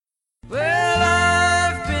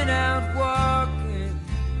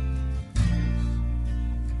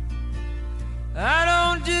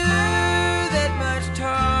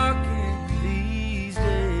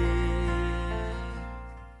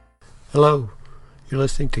Hello, you're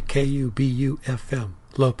listening to KUBU-FM,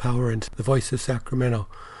 low power and the voice of Sacramento.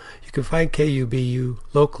 You can find KUBU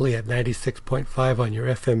locally at 96.5 on your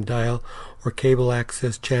FM dial or cable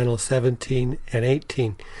access channel 17 and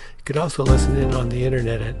 18. You can also listen in on the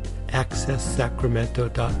internet at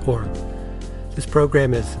accesssacramento.org. This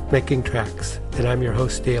program is Making Tracks, and I'm your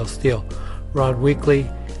host, Dale Steele. We're on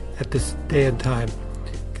weekly at this day and time.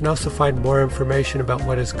 You can also find more information about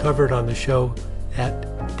what is covered on the show at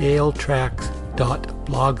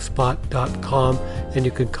daletracks.blogspot.com, and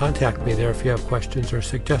you can contact me there if you have questions or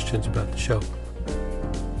suggestions about the show.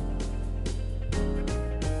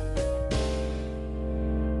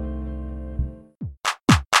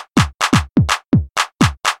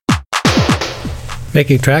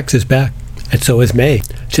 Making Tracks is back, and so is May.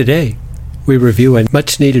 Today, we review a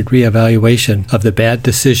much-needed reevaluation of the bad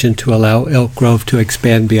decision to allow Elk Grove to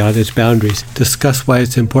expand beyond its boundaries, discuss why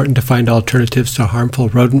it's important to find alternatives to harmful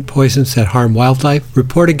rodent poisons that harm wildlife,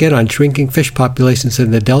 report again on shrinking fish populations in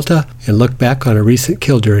the Delta, and look back on a recent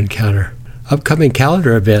killdeer encounter. Upcoming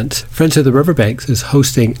calendar events, Friends of the Riverbanks is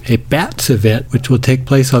hosting a BATS event which will take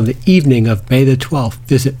place on the evening of May the 12th.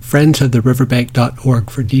 Visit friendsoftheriverbank.org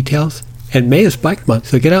for details. And May is Bike Month,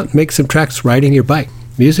 so get out and make some tracks riding your bike.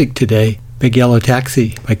 Music today, Big Yellow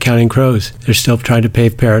Taxi by Counting Crows. They're still trying to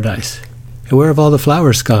pave paradise. And Where Have All the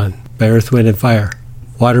Flowers Gone by Earth, Wind & Fire.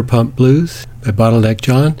 Water Pump Blues by Bottleneck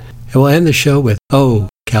John. And we'll end the show with Oh,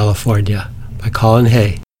 California by Colin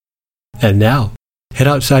Hay. And now, head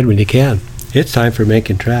outside when you can. It's time for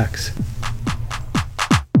Making Tracks.